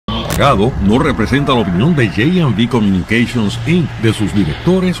pagado no representa la opinión de J&V Communications Inc., de sus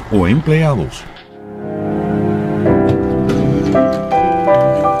directores o empleados.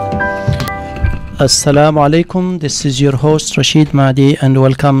 Assalamu alaikum, this is your host Rashid Mahdi, and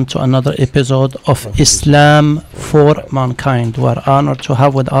welcome to another episode of Islam for Mankind. We are honored to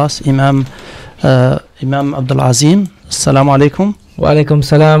have with us Imam Abdul Azim. Assalamu alaikum. Wa alaikum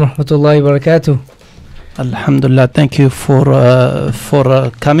salam wa rahmatullahi wa barakatuh. Alhamdulillah, thank you for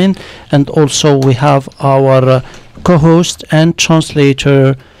coming. And also we have our co-host and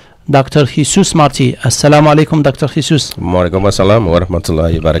translator, Dr. Jesus Marti. Assalamu alaikum, Dr. Jesus. Walaikum assalam wa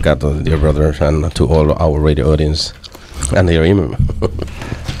rahmatullahi wa barakatuh, dear brother, and to all our radio audience and your imam.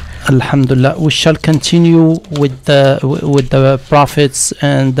 Alhamdulillah, we shall continue with the prophets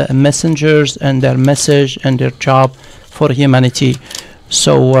and the messengers and their message and their job for humanity.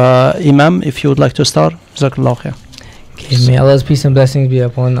 So, Imam, if you would like to start, Jazakallah khair. Okay, may Allah's peace and blessings be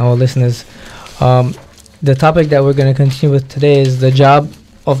upon our listeners. The topic that we're going to continue with today is the job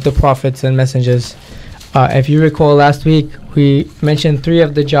of the prophets and messengers. If you recall, last week we mentioned 3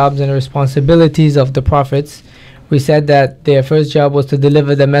 of the jobs and responsibilities of the prophets. We said that their first job was to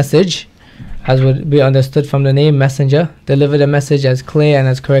deliver the message, as would be understood from the name messenger, deliver the message as clear and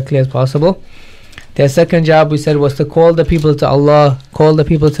as correctly as possible. Their second job, we said, was to call the people to Allah, call the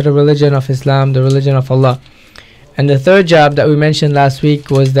people to the religion of Islam, the religion of Allah. And the third job that we mentioned last week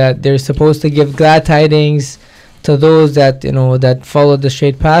was that they're supposed to give glad tidings to those that that follow the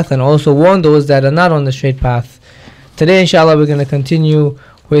straight path, and also warn those that are not on the straight path. Today, inshallah, we're going to continue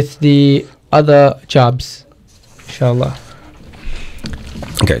with the other jobs, inshallah.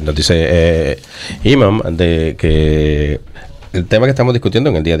 Okay, nos dice Imam de que el tema que estamos discutiendo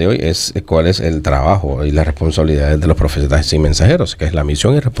en el día de hoy es cuál es el trabajo y las responsabilidades de los profetas y mensajeros, que es la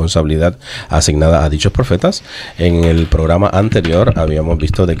misión y responsabilidad asignada a dichos profetas. En el programa anterior habíamos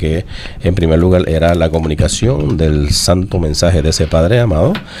visto de que en primer lugar era la comunicación del santo mensaje de ese Padre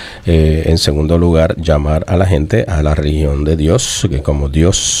amado. En segundo lugar, llamar a la gente a la religión de Dios, que como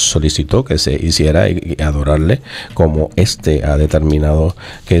Dios solicitó que se hiciera, y adorarle como éste ha determinado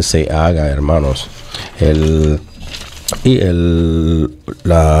que se haga, hermanos.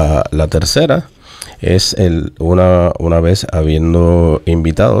 La tercera es una vez habiendo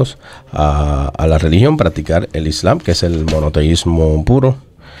invitados a la religión, practicar el Islam, que es el monoteísmo puro.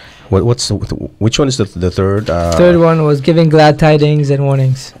 Which one is the third? Third one was giving glad tidings and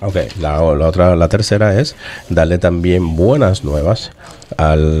warnings. Okay, la tercera es darle también buenas nuevas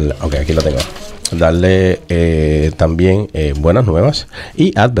aquí lo tengo. Darle también buenas nuevas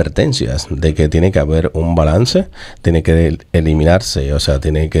y advertencias de que tiene que haber un balance, tiene que eliminarse, o sea,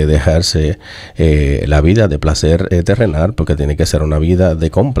 tiene que dejarse la vida de placer terrenal, porque tiene que ser una vida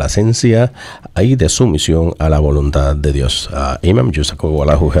de complacencia y de sumisión a la voluntad de Dios. Imam,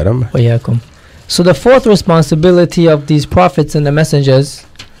 Jazakallahu khairan. So the fourth responsibility of these prophets and the messengers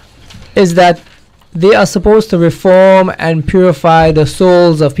is that they are supposed to reform and purify the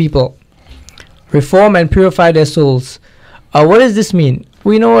souls of people. Reform and purify their souls. What does this mean?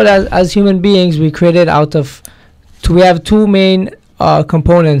 We know that as human beings, we we have 2 main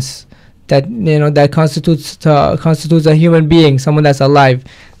components that constitutes a human being, someone that's alive: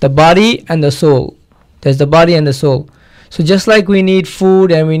 the body and the soul. There's the body and the soul. So just like we need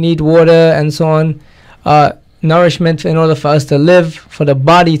food and we need water and so on, nourishment in order for us to live, for the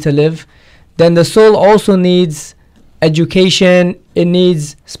body to live, then the soul also needs education, it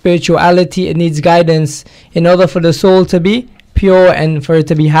needs spirituality, it needs guidance in order for the soul to be pure and for it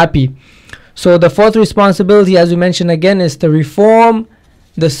to be happy. So the fourth responsibility, as we mentioned again, is to reform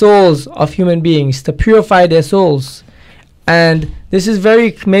the souls of human beings, to purify their souls. And this is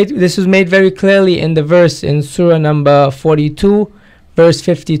made very clearly in the verse in Surah number 42, verse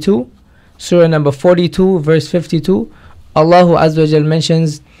 52. Surah number 42, verse 52. Allah Azza wa Jal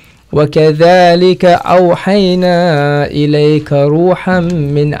mentions, وَكَذَلِكَ أَوْحَيْنَا إِلَيْكَ رُوحًا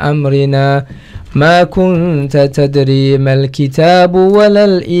مِّنْ أَمْرِنَا مَا كُنْتَ تَدْرِي مَا الْكِتَابُ وَلَا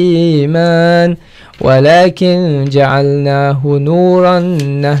الْإِيمَانُ وَلَكِنْ جَعَلْنَاهُ نُورًا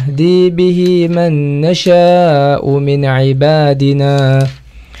نَهْدِي بِهِ مَنْ نَشَاءُ مِنْ عِبَادِنَا.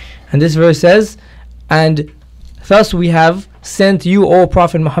 And this verse says, and thus we have sent you, O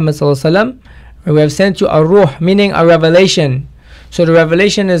Prophet Muhammad sallallahu alaihi wasallam, we have sent you a ruh, meaning a revelation. So the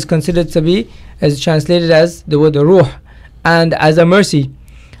revelation is considered to be, as translated as the word ruh, and as a mercy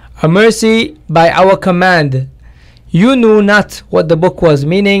by our command. You knew not what the book was,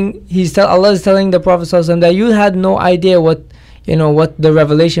 meaning Allah is telling the Prophet ﷺ that you had no idea what the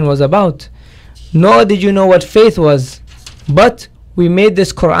revelation was about, nor did you know what faith was. But we made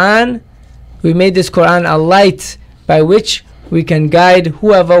this Quran a light by which we can guide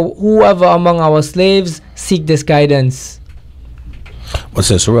whoever among our slaves seek this guidance. What's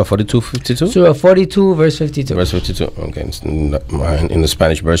that, Surah 42, 52? Surah 42, verse 52. Verse 52. Okay, in the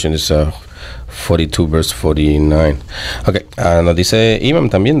Spanish version it's 42, verse 49. Okay, nos dice Imam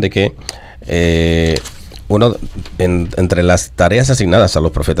también de que entre las tareas asignadas a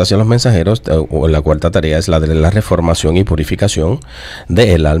los profetas y a los mensajeros, la cuarta tarea es la de la reformación y purificación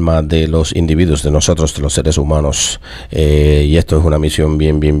del alma de los individuos, de nosotros, de los seres humanos. Y esto es una misión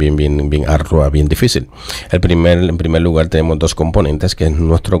bien ardua, bien difícil. En primer lugar tenemos dos componentes, que es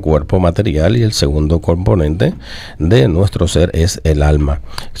nuestro cuerpo material, y el segundo componente de nuestro ser es el alma.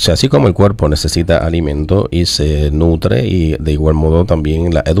 O sea, así como el cuerpo necesita alimento y se nutre, y de igual modo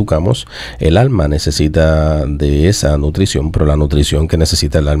también la educamos, el alma necesita de esa nutrición, pero la nutrición que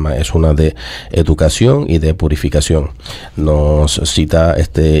necesita el alma es una de educación y de purificación. Nos cita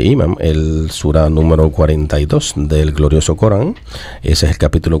este imam el surah número 42 del glorioso Corán. Ese es el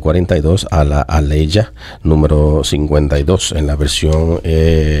capítulo 42 a la aleya número 52 en la versión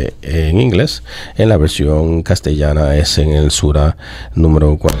en inglés. En la versión castellana es en el surah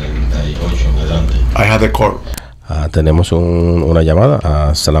número 48 en adelante. I have the call. Tenemos una llamada.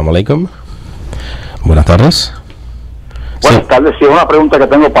 Assalamu alaikum. Buenas tardes. Buenas tardes, sí, una pregunta que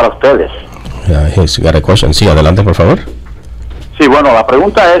tengo para ustedes. He's got a question. Sí, adelante, por favor. Sí, bueno, la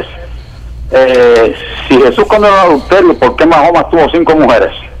pregunta es, si Jesús condenó el adulterio, ¿por qué Mahoma tuvo 5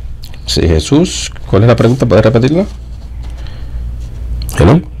 mujeres? Sí, Jesús, ¿cuál es la pregunta? ¿Puedes repetirla?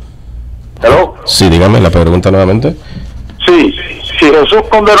 ¿Hello? ¿Hello? Sí, dígame la pregunta nuevamente. Sí, si Jesús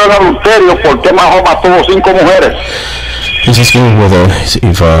condenó el adulterio, ¿por qué Mahoma tuvo 5 mujeres? He's asking whether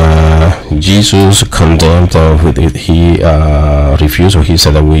if Jesus condemned, he refused, or he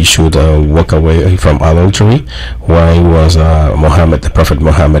said that we should walk away from adultery. Why was the Prophet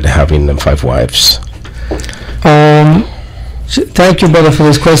Muhammad, having 5 wives? Thank you, brother, for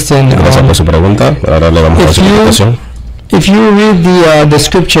this question. Gracias por su pregunta. Ahora le vamos a dar su explicación. If you read the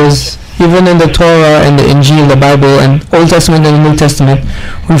scriptures, even in the Torah and the Injil, the Bible, and Old Testament and New Testament,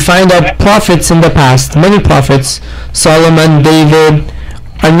 we find that prophets in the past, many prophets, Solomon, David,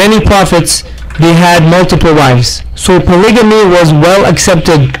 and many prophets, they had multiple wives. So polygamy was well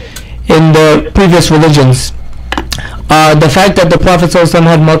accepted in the previous religions. The fact that the Prophet ﷺ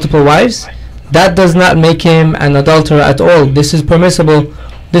had multiple wives, that does not make him an adulterer at all. This is permissible.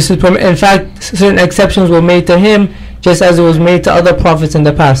 In fact, certain exceptions were made to him, just as it was made to other prophets in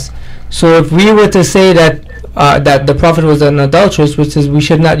the past. So if we were to say that that the Prophet was an adulteress, which is, we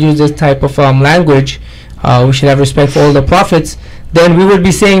should not use this type of language, we should have respect for all the prophets, then we would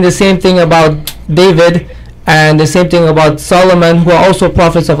be saying the same thing about David and the same thing about Solomon, who are also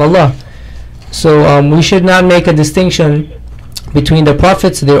prophets of Allah. So we should not make a distinction between the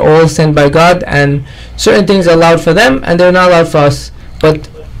prophets. They're all sent by God, and certain things are allowed for them and they're not allowed for us. But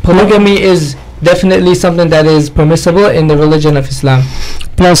polygamy is definitely something that is permissible in the religion of Islam.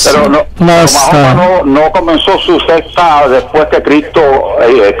 Pero Mahoma no comenzó su secta después que Cristo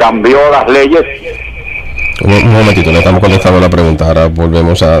cambió las leyes. Un momentito, no estamos contestando la pregunta. Ahora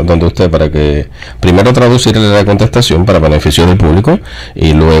volvemos a donde usted, para que primero traducirle la contestación para beneficio del público,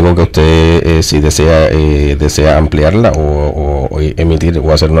 y luego que usted si desea ampliarla o emitir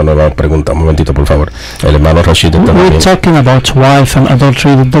o hacer una nueva pregunta. Un momentito, por favor. El hermano Rashid. We're talking about wife and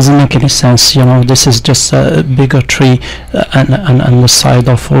adultery. That doesn't make any sense. You know, this is just a bigotry and the side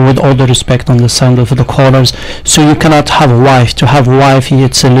of, with all the respect, on the side of the callers. So you cannot have a wife. To have a wife,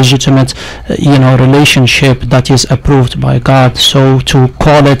 it's a legitimate relationship that is approved by God. So to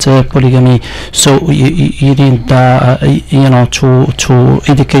call it polygamy, so you need to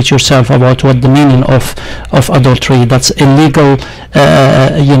educate yourself about what the meaning of adultery. That's illegal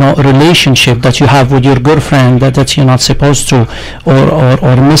relationship that you have with your girlfriend that you're not supposed to,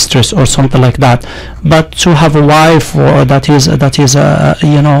 or mistress or something like that. But to have a wife, or that is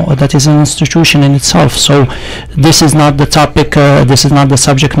an institution in itself. So this is not the topic, this is not the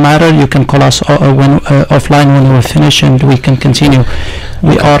subject matter. You can call us offline when we finish and we can continue.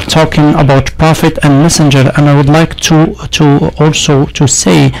 We are talking about prophet and messenger, and I would like to also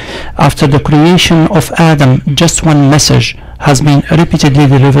say, after the creation of Adam, just one message has been repeatedly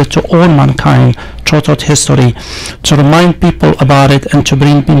delivered to all mankind throughout history, to remind people about it and to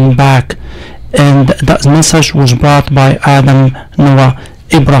bring them back. And that message was brought by Adam, Noah,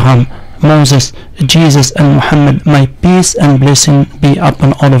 Abraham, Moses, Jesus, and Muhammad. May peace and blessing be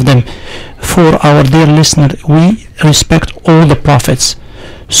upon all of them. For our dear listener, we respect all the prophets.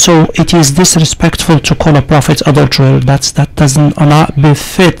 So it is disrespectful to call a prophet adulterer. That doesn't not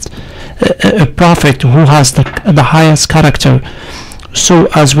befit a prophet who has the highest character. So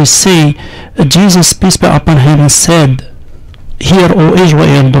as we say, Jesus, peace be upon him, said Hear, O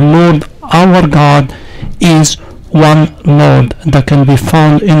Israel, the Lord our God is one Lord. That can be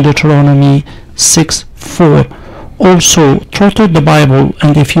found in Deuteronomy 6:4. Also, throughout the Bible,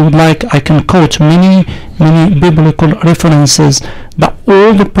 and if you would like, I can quote many biblical references that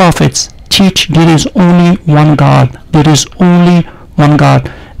all the prophets teach there is only one God. There is only one God.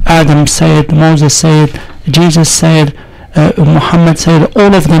 Adam said, Moses said, Jesus said, Muhammad said,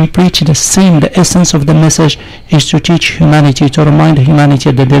 all of them preach the same. The essence of the message is to teach humanity, to remind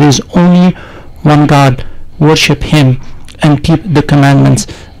humanity that there is only one God. Worship Him and keep the commandments.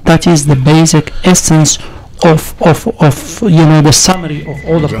 That is the basic essence of the summary of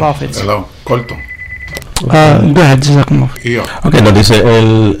all the prophets. Hello, corto. Go ahead, Jazakumullah. Ok, nos dice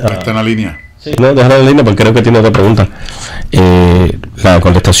el... está en la línea. Sí. No, déjala en la línea porque creo que tiene otra pregunta. La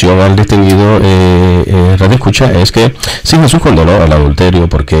contestación al distinguido radio escucha es que si Jesús condenó al adulterio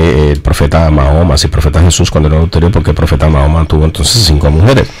porque el profeta Mahoma, si el profeta Jesús condenó al adulterio porque el profeta Mahoma tuvo entonces 5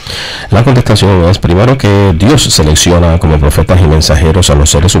 mujeres. La contestación es primero que Dios selecciona como profetas y mensajeros a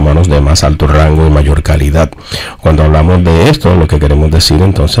los seres humanos de más alto rango y mayor calidad. Cuando hablamos de esto, lo que queremos decir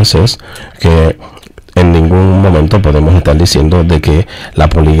entonces es que en ningún momento podemos estar diciendo de que la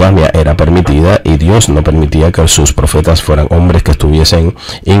poligamia era permitida y Dios no permitía que sus profetas fueran hombres que estuviesen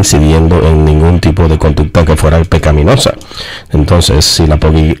incidiendo en ningún tipo de conducta que fuera pecaminosa. Entonces, si la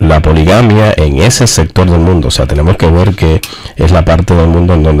poligamia en ese sector del mundo, o sea, tenemos que ver que es la parte del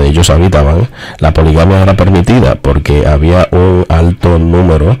mundo en donde ellos habitaban, la poligamia era permitida porque había un alto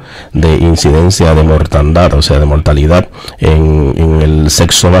número de incidencia de mortandad, o sea, de mortalidad en el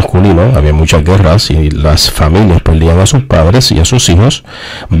sexo masculino. Había muchas guerras y las familias perdían a sus padres y a sus hijos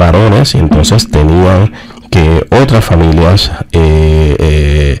varones, y entonces tenían que otras familias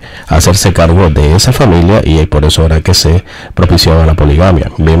hacerse cargo de esa familia, y por eso era que se propiciaba la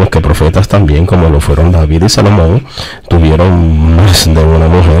poligamia. Vemos que profetas también, como lo fueron David y Salomón, tuvieron más de una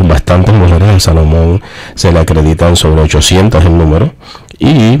mujer, bastantes mujeres. A Salomón se le acreditan sobre 800 el número,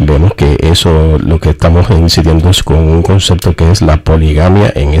 y vemos que eso, lo que estamos incidiendo es con un concepto que es la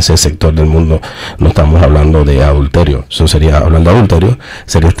poligamia en ese sector del mundo. No estamos hablando de adulterio. Eso sería, hablar de adulterio,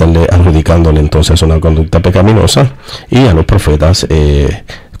 sería estarle adjudicándole entonces una conducta pecaminosa, y a los profetas,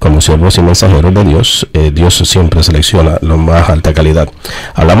 como siervos y mensajeros de Dios, Dios siempre selecciona lo más alta calidad.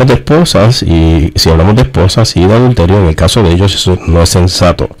 Hablamos de esposas, y si hablamos de esposas y de adulterio, en el caso de ellos eso no es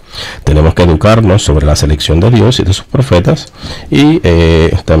sensato. Tenemos que educarnos sobre la selección de Dios y de sus profetas, y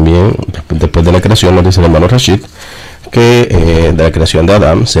también después de la creación, nos dice el hermano Rashid, que de la creación de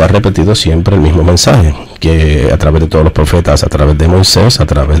Adán se ha repetido siempre el mismo mensaje, que a través de todos los profetas, a través de Moisés, a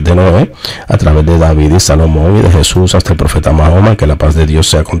través de Noé, a través de David y Salomón y de Jesús hasta el profeta Mahoma, que la paz de Dios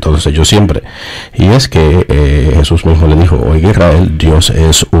sea con todos ellos siempre. Y es que Jesús mismo le dijo: oiga Israel, Dios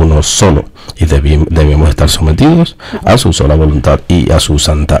es uno solo, y debemos estar sometidos a su sola voluntad y a su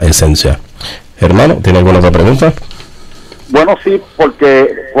santa esencia. Hermano, ¿tiene alguna otra pregunta? Bueno, sí, porque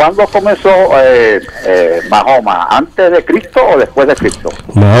 ¿cuándo comenzó Mahoma? ¿Antes de Cristo o después de Cristo?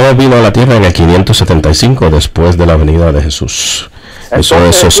 Mahoma vino a la tierra en el 575 después de la venida de Jesús.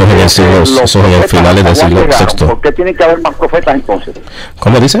 Entonces, eso es en el finales del siglo VI. ¿Por qué tiene que haber más profetas entonces?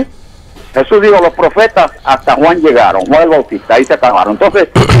 ¿Cómo dice? Jesús dijo, los profetas hasta Juan llegaron, Juan el Bautista, ahí se acabaron. Entonces,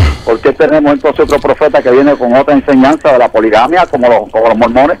 ¿por qué tenemos entonces otro profeta que viene con otra enseñanza de la poligamia, como los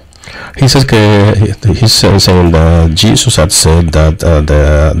mormones? He says saying that Jesus had said that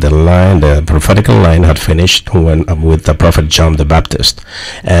the prophetical line had finished with the prophet John the Baptist,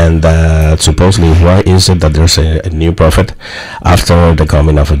 and supposedly why is it that there's a new prophet after the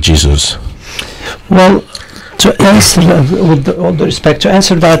coming of Jesus? Well, to answer, with all the respect, to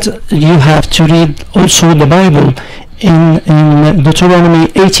answer that, you have to read also the Bible in Deuteronomy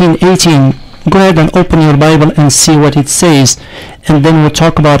 18:18. Go ahead and open your Bible and see what it says, and then we'll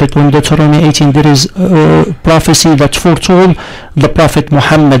talk about it. When Deuteronomy 18, there is prophecy that foretold the Prophet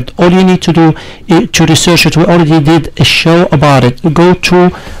Muhammad. All you need to do is to research it. We already did a show about it. Go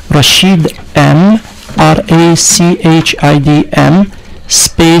to Rashid M, RACHIDM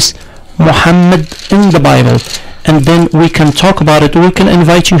space Muhammad in the Bible, and then we can talk about it. We can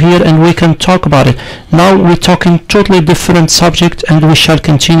invite you here and we can talk about it. Now we're talking totally different subject, and we shall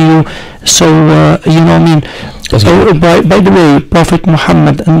continue. So by the way, Prophet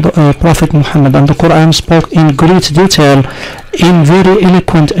Muhammad and the Quran spoke in great detail, in very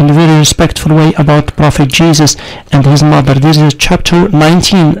eloquent and very respectful way about Prophet Jesus and his mother. This is chapter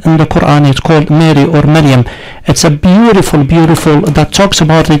 19 in the Quran. It's called Mary or Maryam. It's a beautiful that talks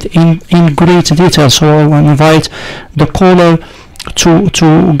about it in great detail. So I will invite the caller to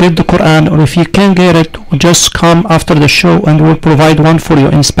get the Quran, or if you can't get it, just come after the show and we'll provide one for you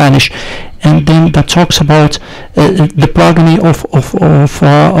in Spanish, and then that talks about the progeny of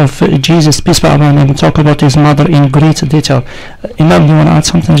Jesus, peace be upon him, and talk about his mother in great detail. Imam, you want to add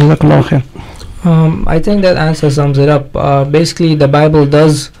something? Jazakallah khair. I think that answer sums it up. Basically, the Bible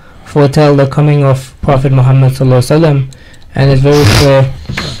does foretell the coming of Prophet Muhammad sallallahu alaihi wasallam, and it's very clear.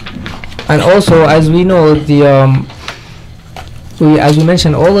 And also, as we know, as we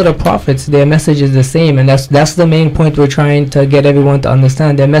mentioned, all of the prophets, their message is the same, and that's the main point we're trying to get everyone to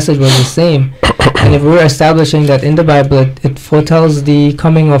understand. Their message was the same, and if we're establishing that in the Bible it foretells the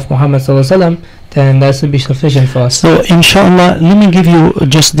coming of Muhammad sallallahu alaihi wasallam, then that should be sufficient for us. So, inshallah, let me give you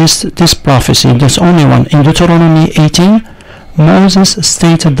just this prophecy. There's only one in Deuteronomy 18. Moses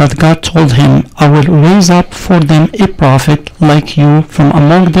stated that God told him, I will raise up for them a prophet like you from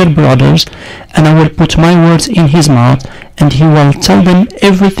among their brothers, and I will put my words in his mouth, and he will tell them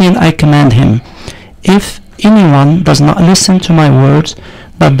everything I command him. If anyone does not listen to my words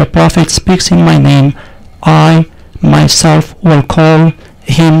that the prophet speaks in my name, I myself will call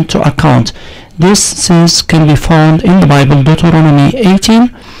him to account. This says can be found in the Bible, Deuteronomy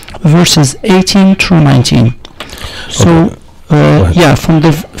 18 verses 18 through 19. So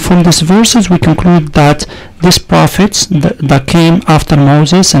from these verses we conclude that these prophets that came after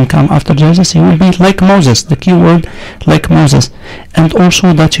Moses and come after Jesus, he will be like Moses, the key word, like Moses, and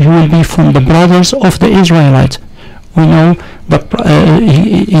also that he will be from the brothers of the Israelites. We know that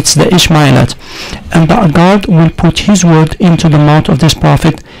it's the Ishmaelites, and that God will put his word into the mouth of this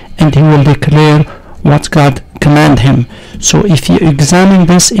prophet, and he will declare what God command him. So if you examine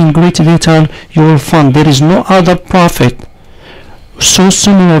this in great detail, you will find there is no other prophet so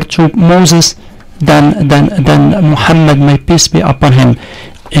similar to Moses than Muhammad, may peace be upon him.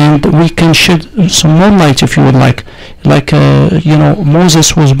 And we can shed some more light if you would like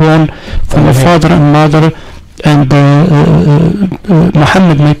Moses was born from a father and mother, and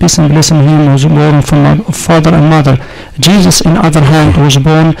Muhammad, may peace and blessing him, was born from a father and mother. Jesus, in other hand, was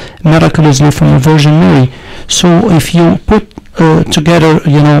born miraculously from a Virgin Mary. So if you put together,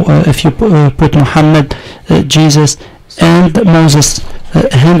 if you put Muhammad, Jesus and Moses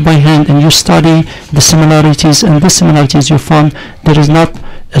hand by hand, and you study the similarities and dissimilarities, you find there is not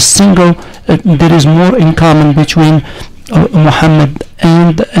a single there is more in common between Muhammad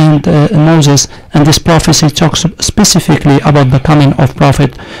and Moses, and this prophecy talks specifically about the coming of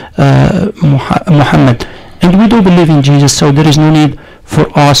Prophet Muhammad. And we do believe in Jesus, so there is no need for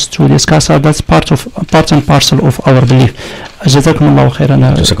us to discuss that. That's part and parcel of our belief. Jazakumullahu khairan,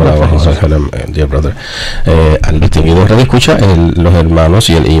 dear brother. Al distinguido radio escucha, los hermanos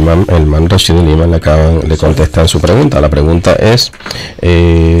y el imam Rashid, el imam, le contestan su pregunta. La pregunta es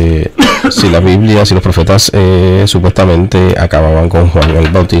si la Biblia, si los profetas supuestamente acababan con Juan el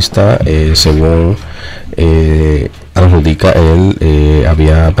Bautista, según adjudica él,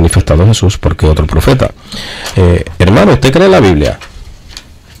 había manifestado Jesús porque otro profeta. Hermano, ¿usted cree en la Biblia?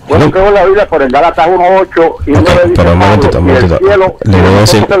 Bueno, creo en la Biblia por el Gálatas 1:8 y uno le dice, pero un momentito, el cielo, le voy a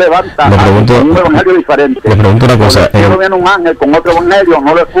decir, se levanta le pregunto, un evangelio diferente. Le pregunto una cosa. Cuando el cielo viene un ángel con otro evangelio,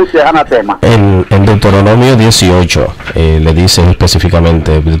 no le escuches anatema. En Deuteronomio 18, le dice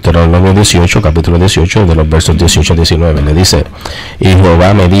específicamente, Deuteronomio 18, capítulo 18, de los versos 18 a 19, le dice, y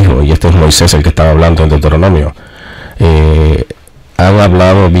Jehová me dijo, y este es Moisés el que estaba hablando en Deuteronomio, han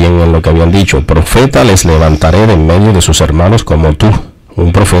hablado bien en lo que habían dicho, profeta les levantaré de en medio de sus hermanos como tú,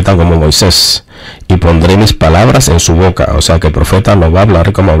 un profeta como Moisés, y pondré mis palabras en su boca. O sea que el profeta no va a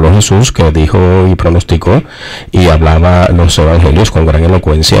hablar como habló Jesús, que dijo y pronosticó y hablaba los evangelios con gran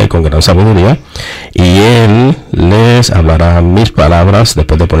elocuencia y con gran sabiduría, y él les hablará mis palabras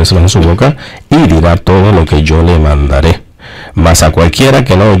después de ponérselas en su boca y dirá todo lo que yo le mandaré. Mas a cualquiera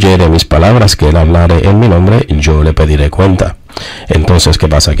que no oyere mis palabras que él hablare en mi nombre, yo le pediré cuenta. Entonces, ¿qué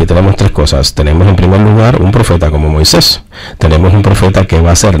pasa? Aquí tenemos tres cosas. Tenemos en primer lugar un profeta como Moisés. Tenemos un profeta que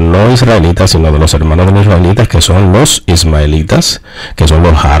va a ser no israelita, sino de los hermanos de los israelitas, que son los ismaelitas, que son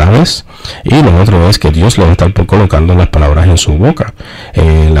los árabes. Y lo otro es que Dios le va a estar colocando las palabras en su boca,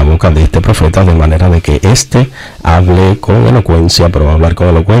 en la boca de este profeta, de manera de que éste hable con elocuencia, pero va a hablar con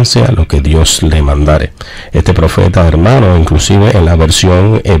elocuencia lo que Dios le mandare. Este profeta, hermano, inclusive en la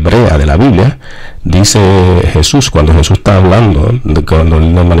versión hebrea de la Biblia, dice Jesús, cuando Jesús está hablando, cuando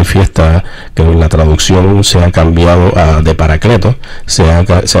él nos manifiesta que la traducción se ha cambiado de paracleto, se ha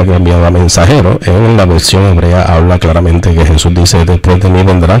cambiado a mensajero, en la versión hebrea habla claramente que Jesús dice, después de mí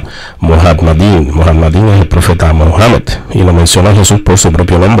vendrá Muhammadín. Muhammadín es el profeta Muhammad, y lo menciona Jesús por su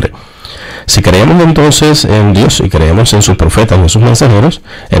propio nombre. Si creemos entonces en Dios y creemos en sus profetas y en sus mensajeros,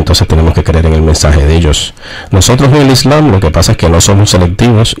 entonces tenemos que creer en el mensaje de ellos. Nosotros en el Islam lo que pasa es que no somos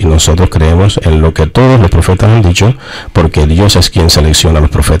selectivos y nosotros creemos en lo que todos los profetas han dicho, porque Dios es quien selecciona a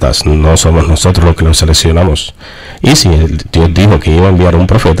los profetas, no somos nosotros los que los seleccionamos. Y si Dios dijo que iba a enviar un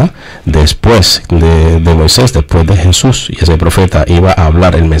profeta después de Moisés, después de Jesús, y ese profeta iba a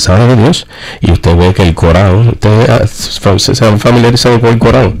hablar el mensaje de Dios, y usted ve que el Corán, usted se ha familiarizado con el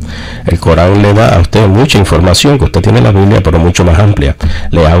Corán. El Corán le da a usted mucha información que usted tiene en la Biblia, pero mucho más amplia.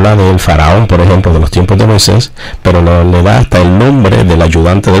 Le habla del faraón, por ejemplo, de los tiempos de Moisés, pero le da hasta el nombre del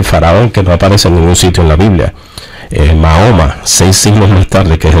ayudante del faraón que no aparece en ningún sitio en la Biblia. Mahoma, 6 siglos más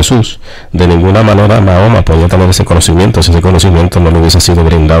tarde que Jesús, de ninguna manera Mahoma podía tener ese conocimiento si ese conocimiento no le hubiese sido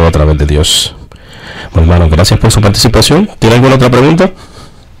brindado a través de Dios. Bueno, hermano, gracias por su participación. ¿Tiene alguna otra pregunta?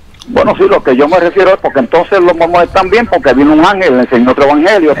 Bueno, sí, lo que yo me refiero es porque entonces los mormones también, porque vino un ángel, le enseñó otro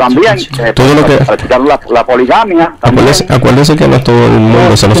evangelio también, todo lo que practicar la poligamia. Acuérdense que no es todo el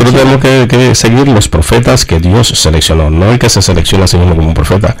mundo, o sea, nosotros tenemos que seguir los profetas que Dios seleccionó, no el que se selecciona a sí mismo como un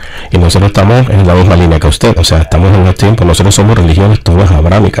profeta. Y nosotros estamos en la misma línea que usted, o sea, estamos en los tiempos, nosotros somos religiones todas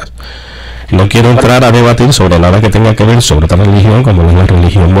abrámicas. No quiero entrar a debatir sobre nada que tenga que ver sobre otra religión como es la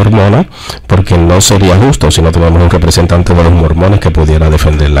religión mormona, porque no sería justo si no tuviéramos un representante de los mormones que pudiera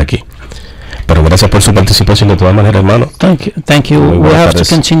defenderla aquí. Pero gracias por su participación de todas maneras, hermano. Thank you. We have to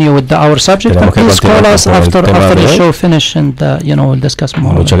continue with our subject, and please call us after the show finish and we'll discuss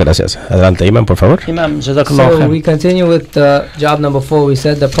more. Muchas gracias. Adelante, Imam, por favor. Imam, jazakallah khair. So we continue with job number 4. We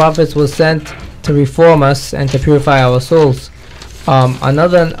said the prophets were sent to reform us and to purify our souls.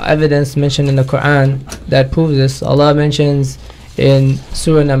 Another evidence mentioned in the Quran that proves this, Allah mentions in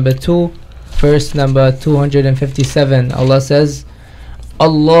Surah number 2, verse number 257. Allah says,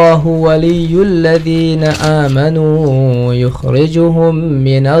 Allahu waliyul ladhina amanu yukhrijuhum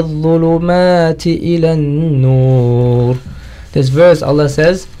min adh-dhulumati ila an-nur. This verse, Allah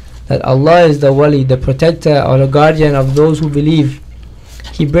says that Allah is the wali, the protector or the guardian of those who believe.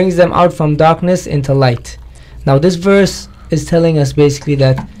 He brings them out from darkness into light. Now this verse is telling us basically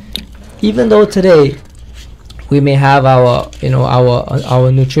that even though today we may have our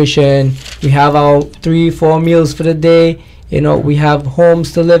nutrition, we have our 3-4 meals for the day, we have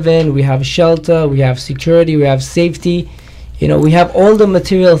homes to live in, we have shelter, we have security, we have safety, we have all the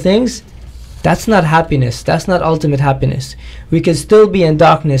material things. That's not happiness. That's not ultimate happiness. We can still be in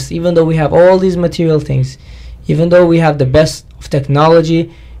darkness even though we have all these material things. Even though we have the best of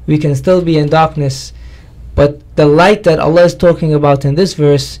technology, we can still be in darkness. But the light that Allah is talking about in this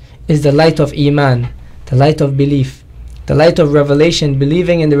verse is the light of Iman, the light of belief, the light of revelation,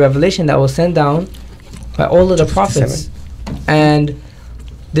 believing in the revelation that was sent down by all of the prophets. And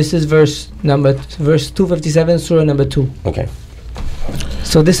this is verse 257, surah number 2. Okay.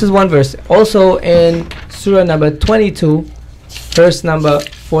 So this is one verse. Also in surah number 22, verse number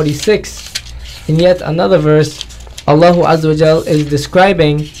 46, in yet another verse, Allah Azza wa Jal is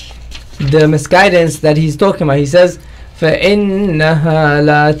describing the misguidance that he's talking about. He says, فَإِنَّهَا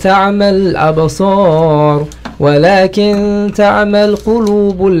لَا تَعْمَى الْأَبْصَارُ وَلَكِنْ تَعْمَى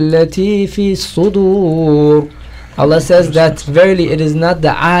الْقُلُوبُ الَّتِي فِي الصُّدُورِ. Allah says that verily it is not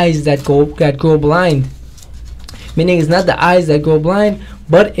the eyes that go blind. Meaning it's not the eyes that go blind,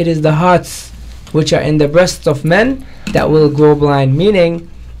 but it is the hearts which are in the breasts of men that will go blind. Meaning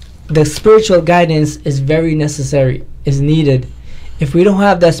the spiritual guidance is very necessary, is needed. If we don't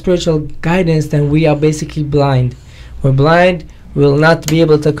have that spiritual guidance, then we are basically blind. We're blind, we will not be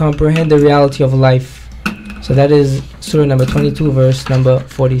able to comprehend the reality of life. So that is surah number 22, verse number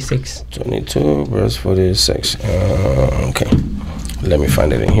 46. 22, verse 46. Okay. Let me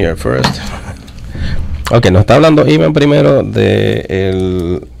find it in here first. Okay, nos está hablando Iman primero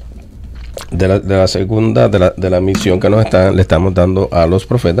de la segunda, de la misión que le estamos dando a los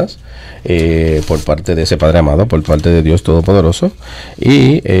profetas por parte de ese Padre amado, por parte de Dios Todopoderoso.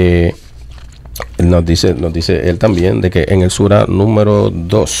 Y nos dice él también de que en el Surah número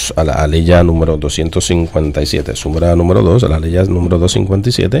 2, a la aleya número 257, Surah número 2, a la aleya número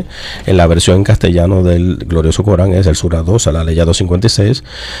 257, en la versión en castellano del glorioso Corán es el Surah 2, a la aleya 256,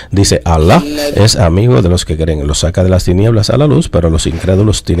 dice: Allah es amigo de los que creen, los saca de las tinieblas a la luz, pero los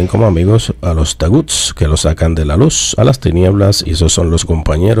incrédulos tienen como amigos a los taguts, que los sacan de la luz a las tinieblas, y esos son los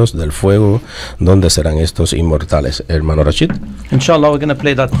compañeros del fuego, donde serán estos inmortales. Hermano Rashid. Inshallah, we're going to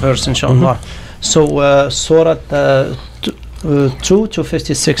play that verse, inshallah. So, Surah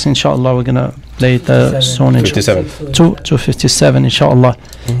 256, inshallah, we're going to play the soon. 57. 257, inshallah.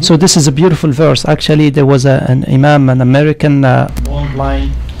 So, this is a beautiful verse. Actually, there was an Imam, an American born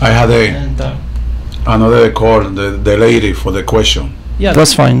blind. I had another call, the lady for the question. Yeah,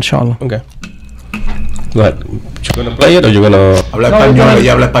 that's fine, inshallah. Okay. Go ahead. You gonna play it or you gonna? Habla español,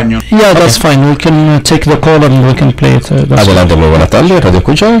 ella habla español. Yeah, that's fine. We can take the call and we can play it. That's Adelante, muy buenas tardes, Radio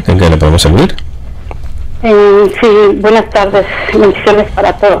Escucha, ¿en qué le podemos servir? Sí, buenas tardes, bendiciones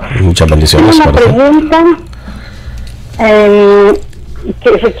para todos. Muchas Tengo bendiciones una para ti. pregunta que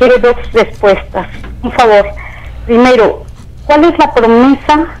requiere dos respuestas. Un favor, primero, ¿cuál es la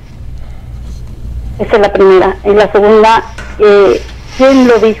promesa? Esa es la primera. Y la segunda, ¿quién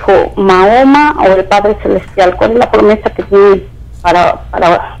lo dijo, Mahoma o el Padre Celestial? ¿Cuál es la promesa que tienen para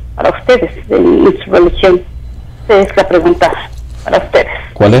ustedes en su religión? Esa es la pregunta para ustedes.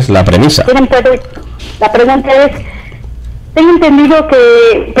 ¿Cuál es la premisa? La pregunta es, tengo entendido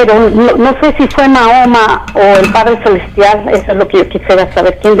que, pero no sé si fue Mahoma o el Padre Celestial, eso es lo que yo quisiera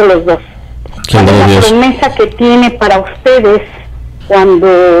saber, ¿quién de los dos? ¿Quién de los ¿Cuál es la dos? promesa que tiene para ustedes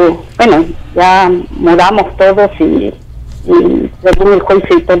cuando, bueno, ya muramos todos y según el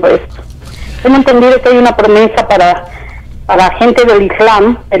juicio y todo esto? Tengo entendido que hay una promesa para gente del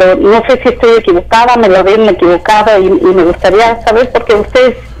Islam, pero no sé si estoy equivocada, me lo ven equivocada y me gustaría saber, porque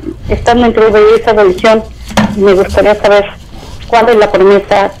ustedes están dentro de esa religión, y me gustaría saber cuál es la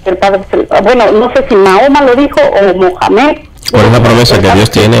promesa del Padre Celestial. Bueno, no sé si Mahoma lo dijo o Mohamed. ¿Cuál es la promesa que Dios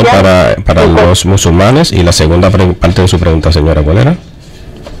tiene para los musulmanes? Y la segunda parte de su pregunta, señora, ¿cuál era?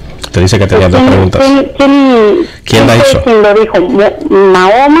 Te dice que tenía dos preguntas. ¿Quién la hizo? ¿Quién lo dijo?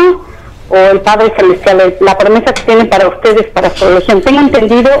 ¿Mahoma o el Padre Celestial? La promesa que tienen para ustedes, para su religión. Tengo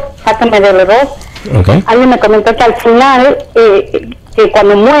entendido, sácame del error, Okay. alguien me comentó que al final, que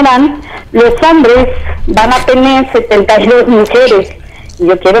cuando mueran, los hombres van a tener 72 mujeres. Y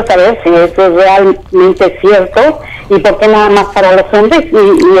yo quiero saber si eso es realmente cierto y por qué nada más para los hombres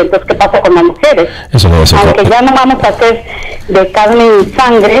y entonces qué pasa con las mujeres. Eso no es Aunque ya no vamos a hacer de carne y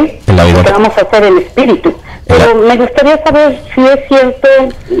sangre, En la vida. lo que vamos a hacer en espíritu. Pero me gustaría saber si es cierto,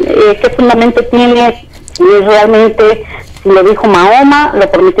 qué fundamento tiene, si es realmente, si lo dijo Mahoma, lo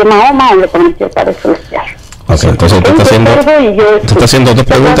prometió Mahoma o lo prometió el Padre Celestial. Ok, entonces usted está haciendo dos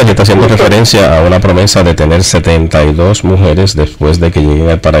preguntas y está haciendo referencia a una promesa de tener 72 mujeres después de que lleguen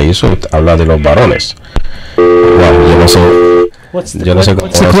al paraíso. Habla de los varones. Wow, yo no sé. What's Yo no sé cómo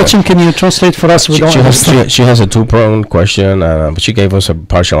what's the hacer. question? Can you translate for us? We don't understand. She has a two-pronged question, but she gave us a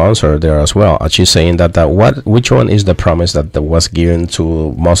partial answer there as well. She's saying that which one is the promise that was given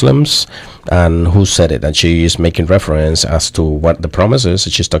to Muslims, and who said it? And she is making reference as to what the promise is.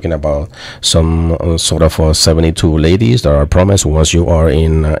 She's talking about some sort of 72 ladies that are promised once you are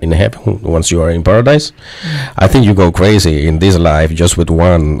in heaven, once you are in paradise. I think you go crazy in this life just with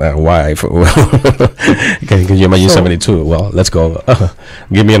one wife. Can you imagine 72? Well, let's go.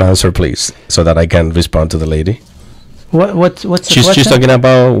 Give me an answer, please, so that I can respond to the lady. What's the She's question? talking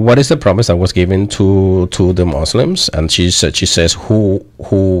about what is the promise that was given to the Muslims, and she says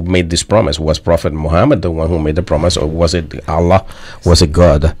who made this promise? Was Prophet Muhammad the one who made the promise, or was it Allah? Was it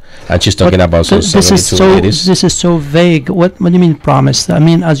God? And she's talking But about some this is 72 so ladies. this is so vague. What do you mean promise? I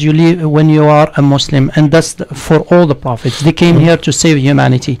mean, as you live when you are a Muslim, and that's for all the prophets. They came here to save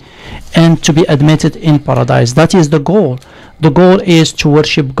humanity and to be admitted in paradise. That is the goal. The goal is to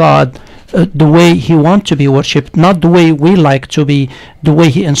worship God the way He wants to be worshipped, not the way we like to be, the way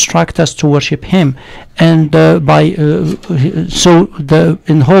He instructs us to worship Him, and in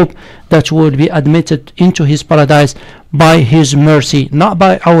hope that we will be admitted into His paradise by His mercy, not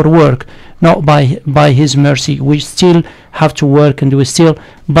by our work, not by His mercy. We still have to work, and we still,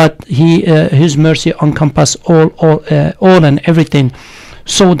 but His mercy encompass all and everything.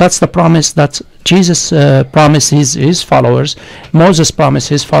 So that's the promise that Jesus promised his followers. Moses promised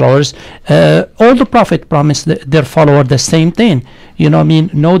his followers. All the prophet promised their follower the same thing. You know what I mean?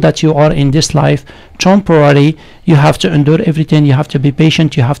 Know that you are in this life temporary. You have to endure everything. You have to be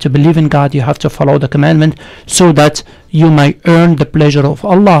patient. You have to believe in God. You have to follow the commandment so that you may earn the pleasure of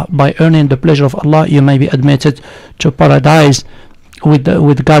Allah. By earning the pleasure of Allah, you may be admitted to paradise with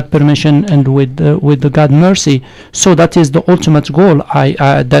God permission and with the God mercy. So that is the ultimate goal.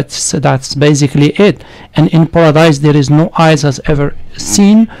 That's basically it. And in paradise there is no eyes has ever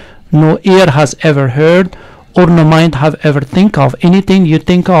seen, no ear has ever heard, or no mind have ever think of. Anything you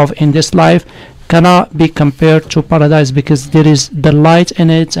think of in this life cannot be compared to paradise, because there is the light in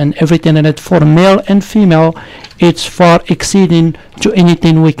it and everything in it. For male and female, it's far exceeding to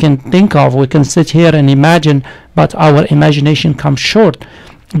anything we can think of. We can sit here and imagine, but our imagination comes short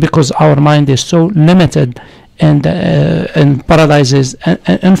because our mind is so limited, and paradise is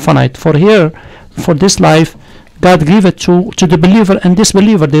infinite. For this life, God gave it to the believer and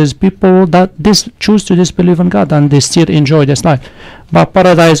disbeliever. There's people that choose to disbelieve in God and they still enjoy this life. But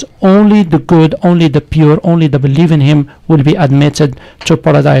paradise, only the good, only the pure, only the believe in Him will be admitted to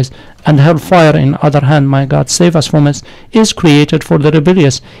paradise. And hellfire, in other hand, my God save us from it, is created for the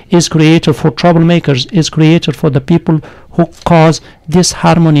rebellious, is created for troublemakers, is created for the people who cause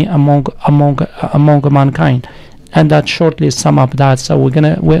disharmony among mankind. And that shortly sum up that. So we're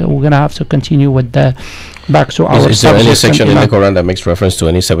gonna have to continue with the back to our. Is there any section in the Quran that makes reference to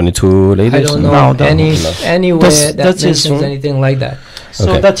any 72 ladies? I don't know anywhere that mentions is anything like that.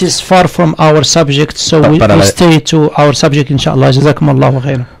 So that is far from our subject. So we stay to our subject, inshallah. Jazakumullahu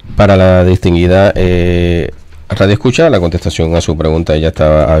khairan. Para la distinguida Radio Escucha, la contestación a su pregunta, ella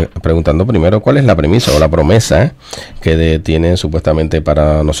estaba preguntando primero cuál es la premisa o la promesa que tiene supuestamente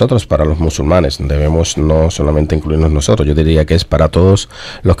para nosotros, para los musulmanes. Debemos no solamente incluirnos nosotros, yo diría que es para todos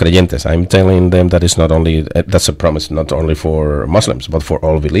los creyentes. I'm telling them that it's not only, that's a promise not only for Muslims, but for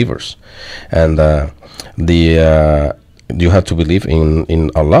all believers. And you have to believe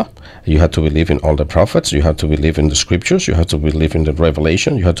in Allah, you have to believe in all the prophets, you have to believe in the scriptures, you have to believe in the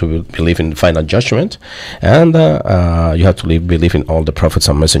revelation, you have to believe in the final judgment, and you have to believe in all the prophets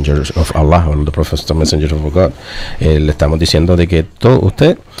and messengers of Allah, all the prophets and messengers of God. Le estamos diciendo de que todos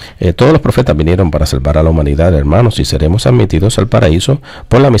los profetas vinieron para salvar a la humanidad, hermanos, y seremos admitidos al paraíso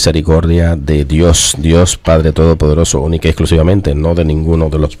por la misericordia de Dios, Dios Padre Todopoderoso, única y exclusivamente, no de ninguno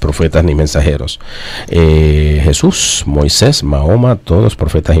de los profetas ni mensajeros. Jesús, Moisés, Mahoma, todos los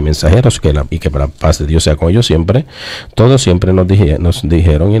profetas y mensajeros, y que la paz de Dios sea con ellos siempre, todos siempre nos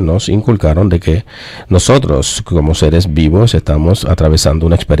dijeron y nos inculcaron de que nosotros como seres vivos estamos atravesando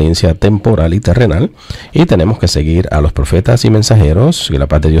una experiencia temporal y terrenal y tenemos que seguir a los profetas y mensajeros, que la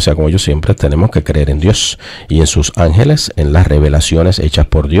paz de Dios sea con ellos siempre. Tenemos que creer en Dios y en sus ángeles, en las revelaciones hechas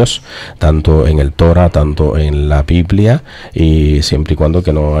por Dios, tanto en el Torah, tanto en la Biblia, y siempre y cuando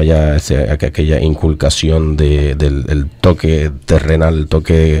que no haya aquella inculcación del toque terrenal, el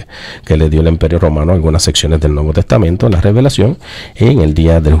toque que le dio el Imperio Romano a algunas secciones del Nuevo Testamento, la revelación en el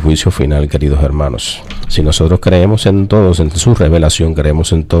día del juicio final, queridos hermanos. Si nosotros creemos en todos, en su revelación,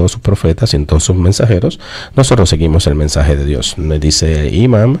 creemos en todos sus profetas y en todos sus mensajeros, nosotros seguimos el mensaje de Dios. Me dice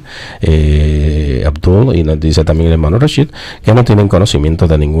Imam Abdul, y nos dice también el hermano Rashid, que no tienen conocimiento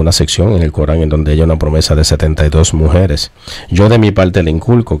de ninguna sección en el Corán en donde haya una promesa de 72 mujeres. Yo de mi parte le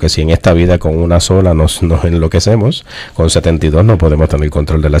inculco que si en esta vida con una sola nos enloquecemos, con 72 no podemos tener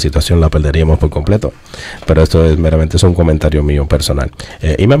control de la situación, la perderíamos por completo. Pero esto es meramente un comentario mío personal.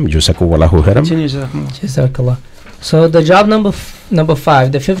 Imam, Yusakuwallahu khairan. Jazakallah. So the job number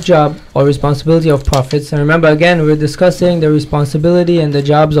 5, the fifth job or responsibility of prophets, and remember again we're discussing the responsibility and the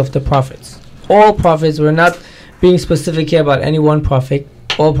jobs of the prophets. All prophets, we're not being specific here about any one prophet,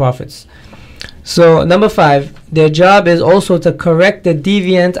 all prophets. So number 5, their job is also to correct the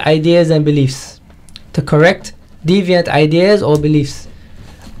deviant ideas and beliefs. To correct deviant ideas or beliefs.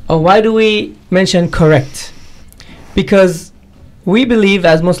 Why do we mention correct? Because we believe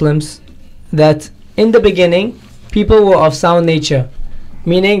as Muslims that in the beginning people were of sound nature,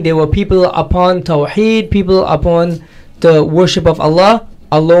 meaning they were people upon Tawheed, people upon the worship of Allah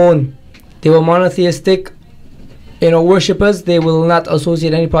alone. They were monotheistic, worshippers. They will not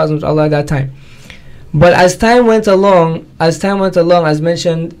associate any partners with Allah at that time. But as time went along, as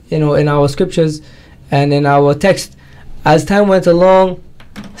mentioned, in our scriptures and in our text, as time went along,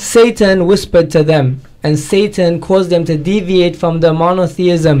 Satan whispered to them, and Satan caused them to deviate from the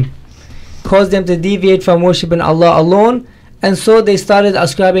monotheism, caused them to deviate from worshiping Allah alone, and so they started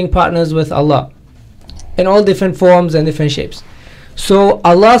ascribing partners with Allah in all different forms and different shapes. So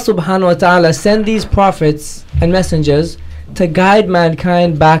Allah subhanahu wa ta'ala sent these prophets and messengers to guide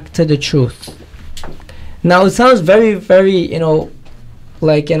mankind back to the truth. Now it sounds very, very,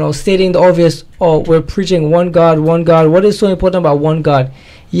 stating the obvious, we're preaching one God. What is so important about one God?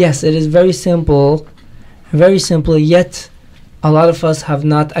 Yes, it is very simple, yet a lot of us have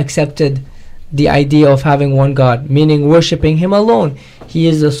not accepted the idea of having one God, meaning worshipping Him alone. He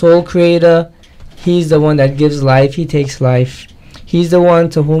is the sole creator. He's the one that gives life. He takes life. He's the one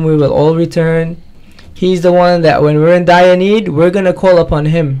to whom we will all return. He's the one that when we're in dire need, we're going to call upon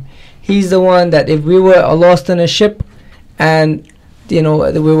Him. He's the one that if we were lost in a ship and we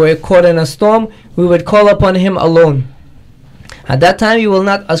were caught in a storm, we would call upon Him alone. At that time you will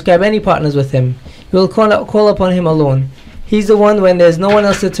not ascribe any partners with Him. You will call upon Him alone. He's the one when there's no one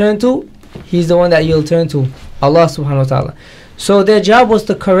else to turn to, He's the one that you'll turn to, Allah subhanahu wa ta'ala. So their job was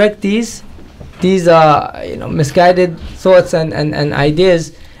to correct these misguided thoughts and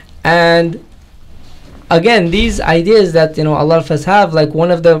ideas. And again, these ideas that Allah has have, like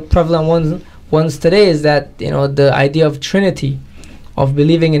one of the prevalent ones today is that, the idea of Trinity, of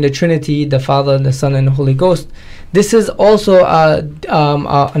believing in the Trinity, the Father and the Son and the Holy Ghost. This is also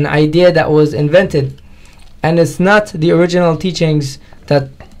an idea that was invented, and it's not the original teachings that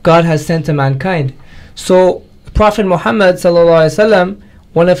God has sent to mankind. So Prophet Muhammad sallallahu alaihi wasallam,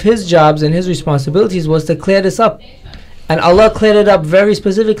 one of his jobs and his responsibilities was to clear this up, and Allah cleared it up very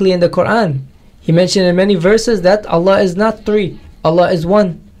specifically in the Quran. He mentioned in many verses that Allah is not three, Allah is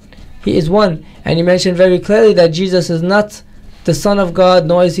one. He is one. And he mentioned very clearly that Jesus is not the Son of God,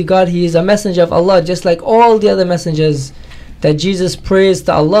 nor is he God. He is a messenger of Allah, just like all the other messengers. That Jesus prays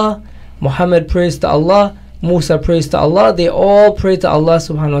to Allah, Muhammad prays to Allah, Musa prays to Allah. They all pray to Allah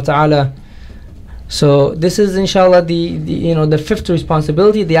subhanahu wa ta'ala. So this is inshallah the fifth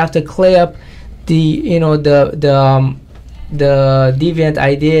responsibility. They have to clear up the deviant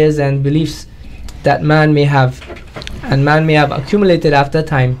ideas and beliefs that man may have, and man may have accumulated after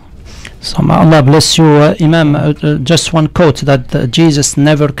time. So may Allah bless you, Imam. Just one quote that Jesus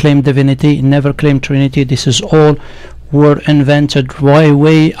never claimed divinity, never claimed Trinity. This is all were invented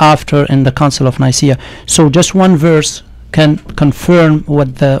way after in the Council of Nicaea. So just one verse can confirm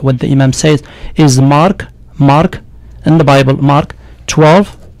what the Imam says. Is Mark in the Bible, Mark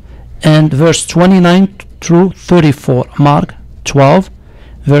 12 and verse 29 through 34. Mark 12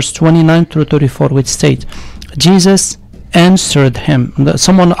 verse 29 through 34, which states, Jesus answered him.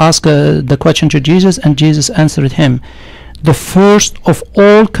 Someone asked the question to Jesus, and Jesus answered him, the first of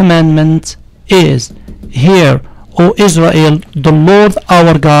all commandments is, hear, O Israel, the Lord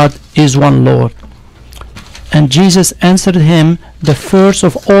our God is one Lord. And Jesus answered him, the first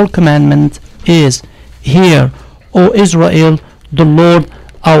of all commandments is, hear, O Israel, the Lord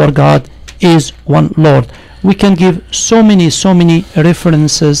our God is one Lord. We can give so many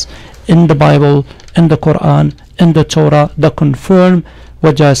references in the Bible, in the Quran, in the Torah that confirm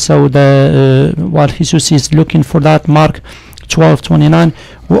what while Jesus is looking for that. Mark 12:29.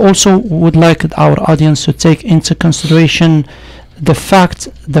 We also would like our audience to take into consideration the fact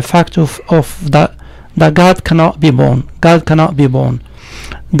of that God cannot be born. God cannot be born.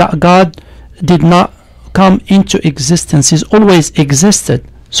 That God did not come into existence. He's always existed.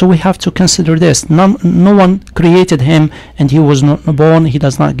 So we have to consider this. No one created him, and he was not born. He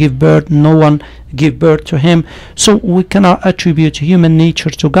does not give birth. No one gave birth to him. So we cannot attribute human nature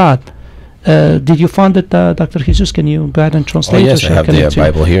to God. Did you find it, Dr. Jesus? Can you go ahead and translate? Yes, I have the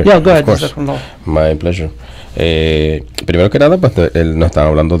Bible here. Yeah, go ahead. Of course. My pleasure. Primero que nada, pues él nos está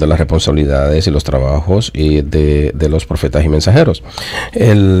hablando de las responsabilidades y los trabajos y de los profetas y mensajeros.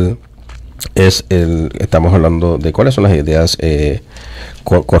 Estamos hablando de cuáles son las ideas,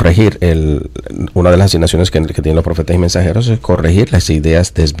 corregir una de las asignaciones que tienen los profetas y mensajeros es corregir las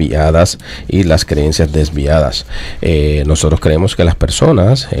ideas desviadas y las creencias desviadas. Nosotros creemos que las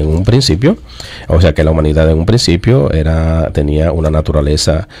personas en un principio, o sea que la humanidad en un principio tenía una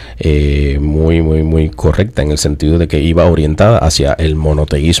naturaleza muy correcta, en el sentido de que iba orientada hacia el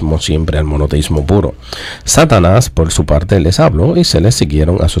monoteísmo, siempre al monoteísmo puro. Satanás por su parte les habló y se les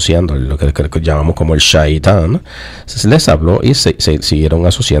siguieron asociando, lo que llamamos como el Shaitán, se les habló y se siguieron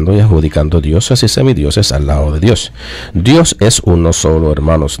asociando y adjudicando dioses y semidioses al lado de Dios. Dios es uno solo,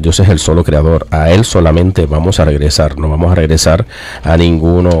 hermanos. Dios es el solo creador. A Él solamente vamos a regresar. No vamos a regresar a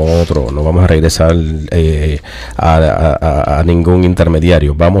ninguno otro. No vamos a regresar a ningún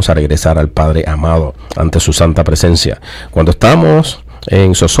intermediario. Vamos a regresar al Padre amado ante su santa presencia. Cuando estamos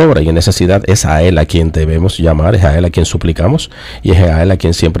en zozobra y en necesidad, es a Él a quien debemos llamar, es a Él a quien suplicamos, y es a Él a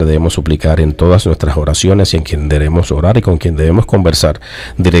quien siempre debemos suplicar en todas nuestras oraciones, y en quien debemos orar y con quien debemos conversar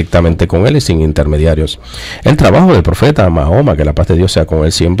directamente con Él y sin intermediarios. El trabajo del profeta Mahoma, que la paz de Dios sea con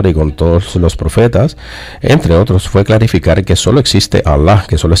él siempre y con todos los profetas, entre otros, fue clarificar que solo existe Allah,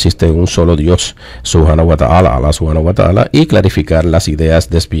 que solo existe un solo Dios, subhanahu wa ta'ala, Allah subhanahu wa ta'ala, y clarificar las ideas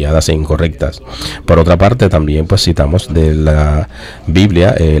desviadas e incorrectas. Por otra parte, también pues citamos de la Biblia,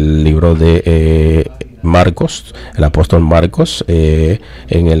 el libro de Marcos, el apóstol Marcos, en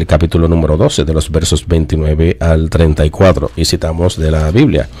el capítulo número 12, de los versos 29 al 34, y citamos de la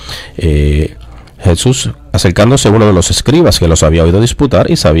Biblia. Jesús, acercándose a uno de los escribas que los había oído disputar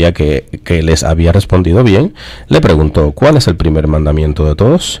y sabía que les había respondido bien, le preguntó: ¿cuál es el primer mandamiento de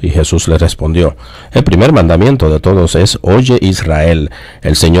todos? Y Jesús le respondió: el primer mandamiento de todos es: oye Israel,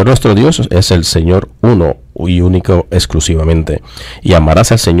 el Señor nuestro Dios es el Señor uno y único exclusivamente, y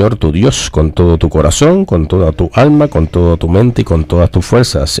amarás al Señor tu Dios con todo tu corazón, con toda tu alma, con toda tu mente y con todas tus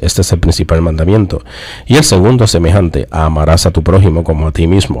fuerzas. Este es el principal mandamiento. Y el segundo es semejante: amarás a tu prójimo como a ti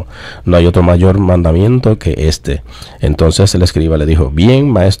mismo. No hay otro mayor mandamiento que este. Entonces el escriba le dijo: bien,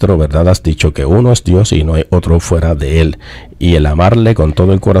 maestro, verdad has dicho que uno es Dios y no hay otro fuera de él, y el amarle con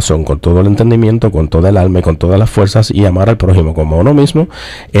todo el corazón, con todo el entendimiento, con toda el alma y con todas las fuerzas, y amar al prójimo como a uno mismo,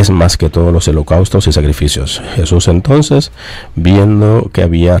 es más que todos los holocaustos y sacrificios. Jesús entonces, viendo que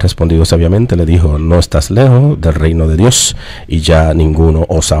había respondido sabiamente, le dijo: no estás lejos del reino de Dios. Y ya ninguno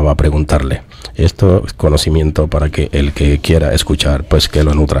osaba preguntarle. Esto es conocimiento para que el que quiera escuchar, pues que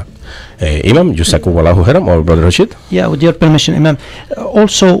lo nutra. Imam, Jazakumullahu khairan, or Brother Rashid? Yeah, with your permission, Imam.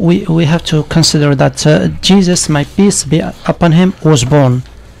 Also, we have to consider that Jesus, may peace be upon him, was born.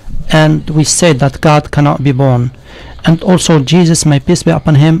 And we said that God cannot be born. And also, Jesus, may peace be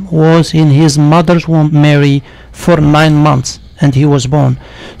upon him, was in his mother's womb, Mary, for 9 months. And he was born.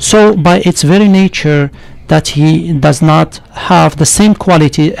 So, by its very nature, that he does not have the same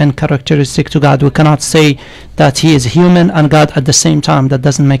quality and characteristic to God. We cannot say that he is human and God at the same time. That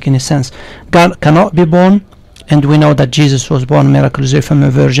doesn't make any sense. God cannot be born, and we know that Jesus was born miraculously from a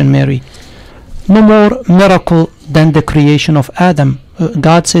Virgin Mary. No more miracle than the creation of Adam.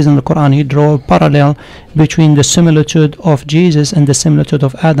 God says in the Quran, he drew a parallel between the similitude of Jesus and the similitude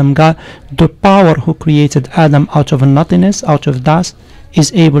of Adam. God, the power who created Adam out of nothingness, out of dust, is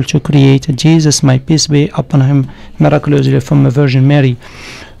able to create Jesus, may peace be upon him, miraculously from a Virgin Mary.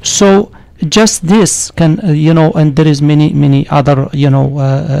 So just this can, and there is many other,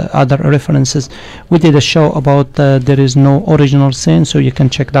 other references. We did a show about there is no original sin, so you can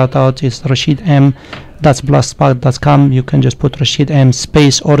check that out. It's Rashid M. That's blogspot.com. You can just put Rashid M.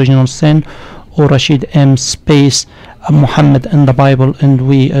 space original sin, or Rashid M. space Muhammad in the Bible, and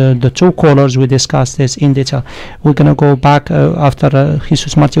we the two callers, we discussed this in detail. We're gonna go back after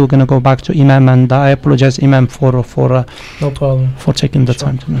Jesus Marti. We're gonna go back to Imam, and I apologize, Imam, for no problem, for taking the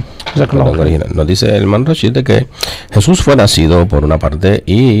time to know. Nos dice el hermano Rashid de que Jesús fue nacido por una parte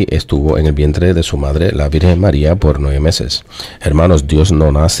y estuvo en el vientre de su madre, la Virgen María, por 9 meses. Hermanos, Dios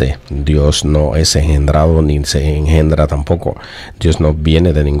no nace, Dios no es engendrado ni se engendra tampoco. Dios no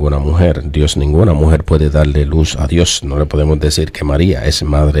viene de ninguna mujer. Ninguna mujer puede darle luz a Dios. No le podemos decir que María es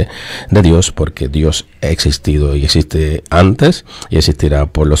madre de Dios, porque Dios ha existido y existe antes y existirá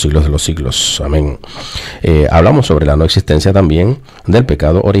por los siglos de los siglos. Amén. Hablamos sobre la no existencia también del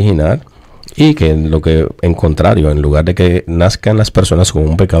pecado original, y que lo que en contrario, en lugar de que nazcan las personas con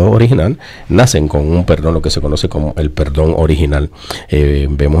un pecado original, nacen con un perdón, lo que se conoce como el perdón original.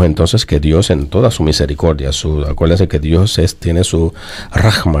 Vemos entonces que Dios, en toda su misericordia, acuérdense que Dios tiene su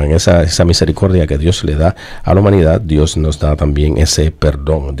rahman, esa misericordia que Dios le da a la humanidad. Dios nos da también ese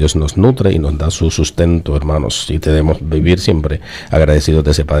perdón. Dios nos nutre y nos da su sustento, hermanos, y debemos vivir siempre agradecidos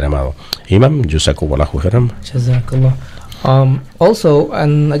de ese Padre amado. Imam, Jazakumullahu khairan. Jazakallah. Also,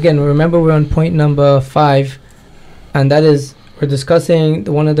 and again, remember we're on point number 5, and that is, we're discussing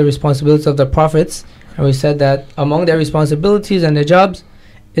one of the responsibilities of the prophets, and we said that among their responsibilities and their jobs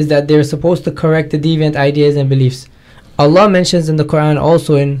is that they're supposed to correct the deviant ideas and beliefs. Allah mentions in the Quran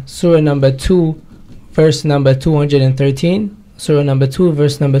also in Surah number 2, verse number 213, Surah number 2,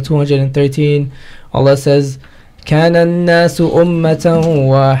 verse number 213, Allah says, كان الناس أمة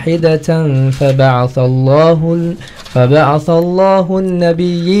واحدة فبعث الله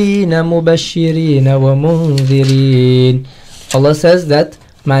النبيين مبشرين ومنذرين. Allah says that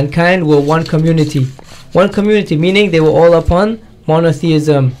mankind were one community, meaning they were all upon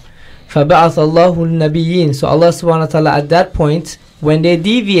monotheism. فبعث الله النبيين. So Allah subhanahu wa ta'ala, at that point, when they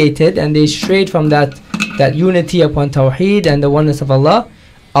deviated and they strayed from that unity upon Tawheed and the oneness of Allah,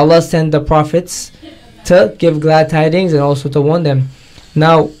 Allah sent the prophets to give glad tidings and also to warn them.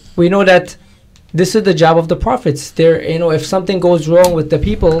 Now we know that this is the job of the prophets. If something goes wrong with the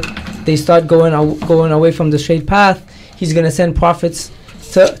people, they start going away from the straight path, He's going to send prophets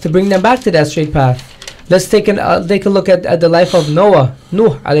to bring them back to that straight path. Let's take a look at the life of Nuh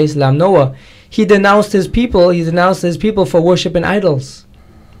alayhi salam. Noah, he denounced his people for worshiping idols.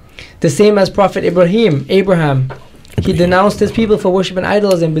 The same as Prophet Abraham, he denounced his people for worshiping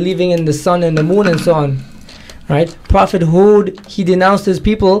idols and believing in the sun and the moon and so on. Right? Prophet Hud, he denounced his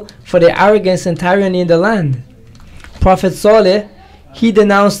people for their arrogance and tyranny in the land. Prophet Saleh, he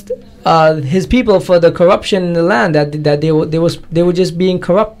denounced his people for the corruption in the land, that they were just being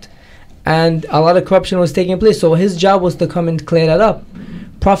corrupt, and a lot of corruption was taking place. So his job was to come and clear that up.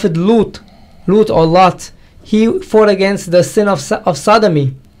 Prophet Lut or Lot, he fought against the sin of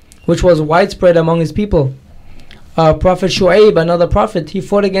sodomy, which was widespread among his people. Prophet Shu'aib, another prophet, he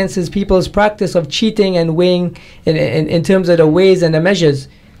fought against his people's practice of cheating and weighing in terms of the weighs and the measures.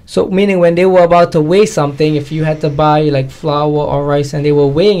 So meaning when they were about to weigh something, if you had to buy like flour or rice and they were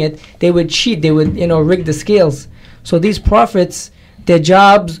weighing it, they would cheat, they would rig the scales. So these prophets, their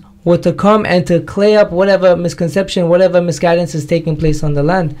jobs were to come and to clear up whatever misconception, whatever misguidance is taking place on the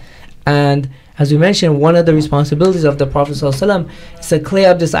land. And as we mentioned, one of the responsibilities of the Prophet ﷺ is to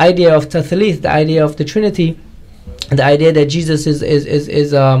clear up this idea of tathlith, the idea of the Trinity, the idea that Jesus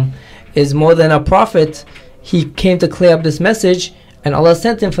is more than a prophet. He came to clear up this message, and Allah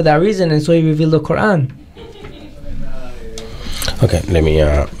sent him for that reason, and so He revealed the Quran. Okay, let me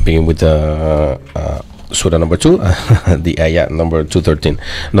begin with Surah number 2, the ayah number 213.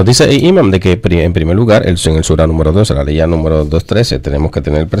 Nos dice el imam de que en primer lugar, en el Surah número 2, la ayah número 213, tenemos que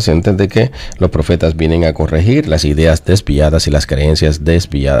tener presente de que los profetas vienen a corregir las ideas desviadas y las creencias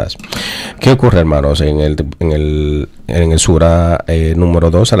desviadas. ¿Qué ocurre, hermanos? En el Surah número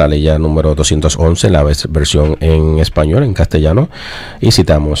 2, a la ayah número 211, la versión en español, en castellano, y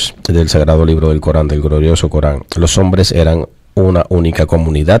citamos del sagrado libro del Corán, del glorioso Corán: los hombres eran una única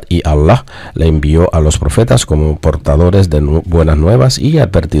comunidad y Allah le envió a los profetas como portadores de buenas nuevas y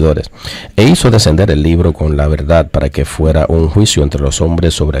advertidores, e hizo descender el libro con la verdad para que fuera un juicio entre los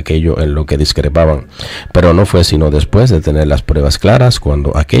hombres sobre aquello en lo que discrepaban. Pero no fue sino después de tener las pruebas claras,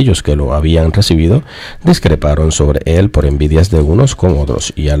 cuando aquellos que lo habían recibido discreparon sobre él por envidias de unos con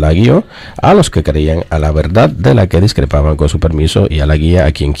otros, y Allah guió a los que creían a la verdad de la que discrepaban con su permiso, y Allah guía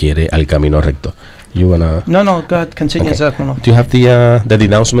a quien quiere al camino recto. You wanna? No, go ahead, continue. Okay. Do you have the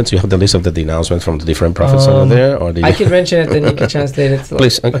denouncements? You have the list of the denouncements from the different prophets over there, or I can mention it, then you can translate it.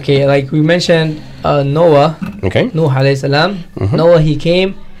 Please. Okay, like we mentioned, Noah. Okay. Nuh alayhi salam. Noah, he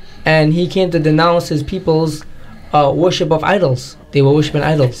came to denounce his people's worship of idols. They were worshiping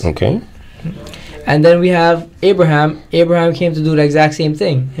idols. Okay. And then we have Abraham. Abraham came to do the exact same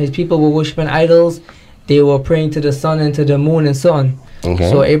thing. His people were worshiping idols. They were praying to the sun and to the moon and so on.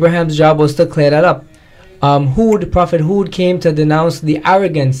 Okay. So Abraham's job was to clear that up. Prophet Hud came to denounce the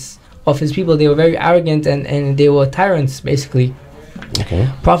arrogance of his people. They were very arrogant and they were tyrants, basically. Okay.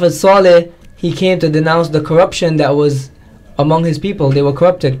 Prophet Saleh, he came to denounce the corruption that was among his people. They were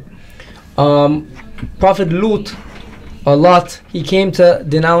corrupted. Prophet Lot, he came to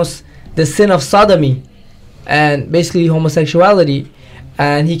denounce the sin of sodomy and basically homosexuality.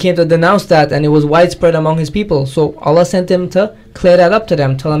 And he came to denounce that, and it was widespread among his people. So Allah sent him to clear that up to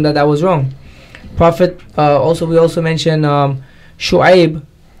them, tell them that was wrong. We also mentioned Shu'aib.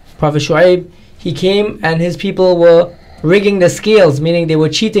 Prophet Shu'aib, he came and his people were rigging the scales, meaning they were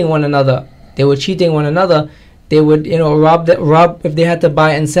cheating one another. They were would, rob if they had to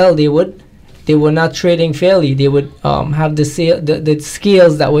buy and sell. They were not trading fairly. They would have the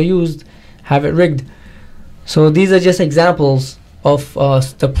scales that were used, have it rigged. So these are just examples of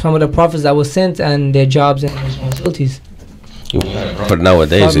some of the prophets that were sent and their jobs and responsibilities. But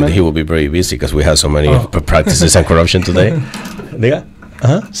nowadays he will be very busy because we have so many practices and corruption today. Diga.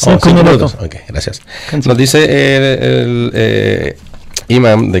 5 minutos. Ok, gracias. Nos dice el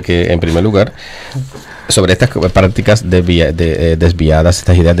imam de que en primer lugar, sobre estas prácticas desviadas,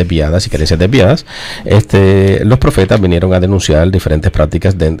 estas ideas desviadas y creencias desviadas, los profetas vinieron a denunciar diferentes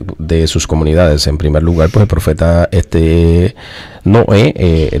prácticas de sus comunidades. En primer lugar, pues el profeta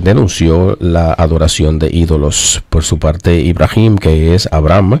Noé denunció la adoración de ídolos. Por su parte, Ibrahim, que es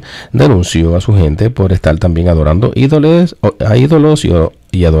Abraham, denunció a su gente por estar también adorando ídolos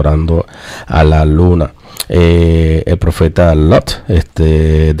y adorando a la luna. El profeta Lot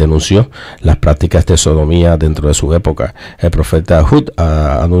denunció las prácticas de sodomía dentro de su época. El profeta Hud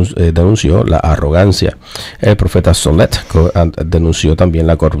denunció la arrogancia. El profeta Solet denunció también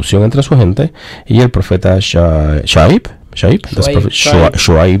la corrupción entre su gente. Y el profeta Shu'aib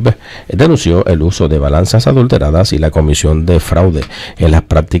denunció el uso de balanzas adulteradas y la comisión de fraude en las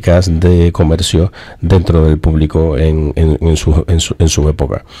prácticas de comercio dentro del público en su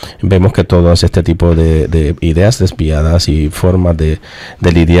época. Vemos que todas este tipo de ideas desviadas y formas de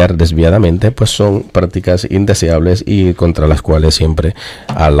lidiar desviadamente pues son prácticas indeseables y contra las cuales siempre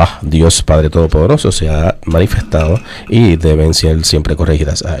Allah, Dios Padre Todopoderoso, se ha manifestado y deben ser siempre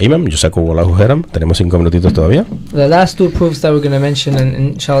corregidas. Imam, Yusaku Wallahu Khairan, tenemos 5 minutitos todavía. The last two proofs that we're going to mention, and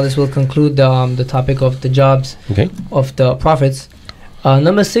inshallah this will conclude the topic of the jobs of the prophets.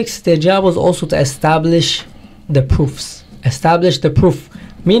 Number 6, their job was also to establish the proofs. Establish the proof.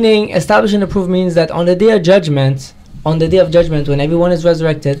 Meaning, establishing the proof means that on the day of judgment, when everyone is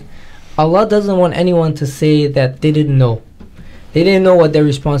resurrected, Allah doesn't want anyone to say that they didn't know. They didn't know what their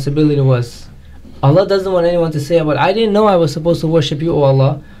responsibility was. Allah doesn't want anyone to say, but I didn't know I was supposed to worship you, O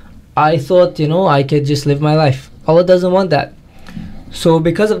Allah. I thought, I could just live my life. Allah doesn't want that. So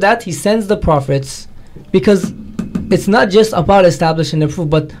because of that, He sends the prophets, because it's not just about establishing the proof,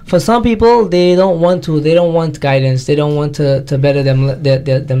 but for some people, they don't want guidance, they don't want to better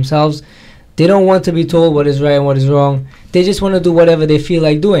themselves, they don't want to be told what is right and what is wrong, they just want to do whatever they feel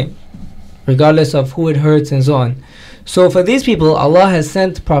like doing, regardless of who it hurts and so on. So for these people, Allah has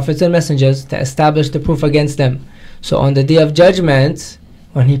sent prophets and messengers to establish the proof against them. So on the day of judgment,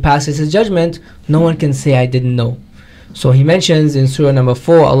 when He passes His judgment, no one can say, I didn't know. So He mentions in Surah number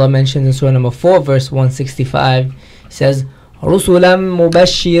 4, Allah mentions in Surah number 4, verse 165, He says, رُسُلًا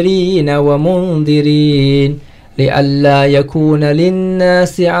مُبَشِّرِينَ وَمُنذِرِينَ لِأَلَّا يَكُونَ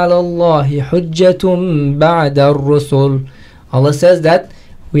لِلنَّاسِ عَلَى اللَّهِ حُجَّةٌ بَعْدَ الرُّسُلِ. Allah says that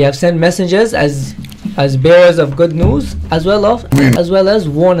we have sent messengers as bearers of good news, as well as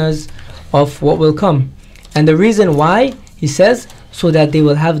warners of what will come. And the reason why, He says, so that they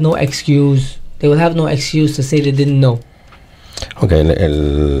will have no excuse. They will have no excuse to say they didn't know. Okay,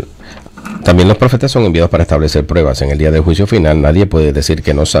 también los profetas son enviados para establecer pruebas. En el día del juicio final, nadie puede decir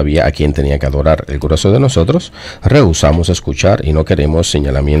que no sabía a quién tenía que adorar. El grueso de nosotros rehusamos escuchar y no queremos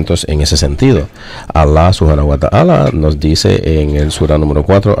señalamientos en ese sentido. Allah subhanahu wa ta'ala nos dice en el surah número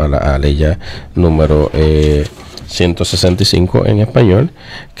 4, aleya número 165 en español,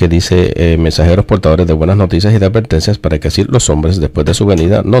 que dice mensajeros portadores de buenas noticias y de advertencias para que así los hombres después de su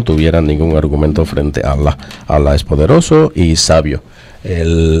venida no tuvieran ningún argumento frente a Allah. Allah es poderoso y sabio.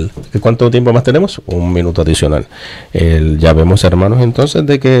 ¿Cuánto tiempo más tenemos? Un minuto adicional. Ya vemos, hermanos, entonces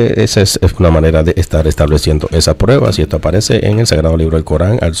de que esa es una manera de estar estableciendo esas pruebas, y esto aparece en el Sagrado Libro del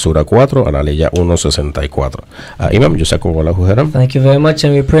Corán, al Surah 4, a la aleya 164. Imam, Jazakumullahu khairan. Thank you very much,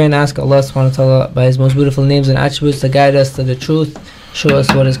 and we pray and ask Allah subhanahu wa ta'ala by His most beautiful names and attributes to guide us to the truth, show us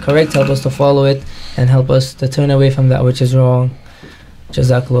what is correct, help us to follow it, and help us to turn away from that which is wrong.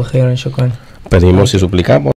 Jazakallahu khairan, shukran. Pedimos y suplicamos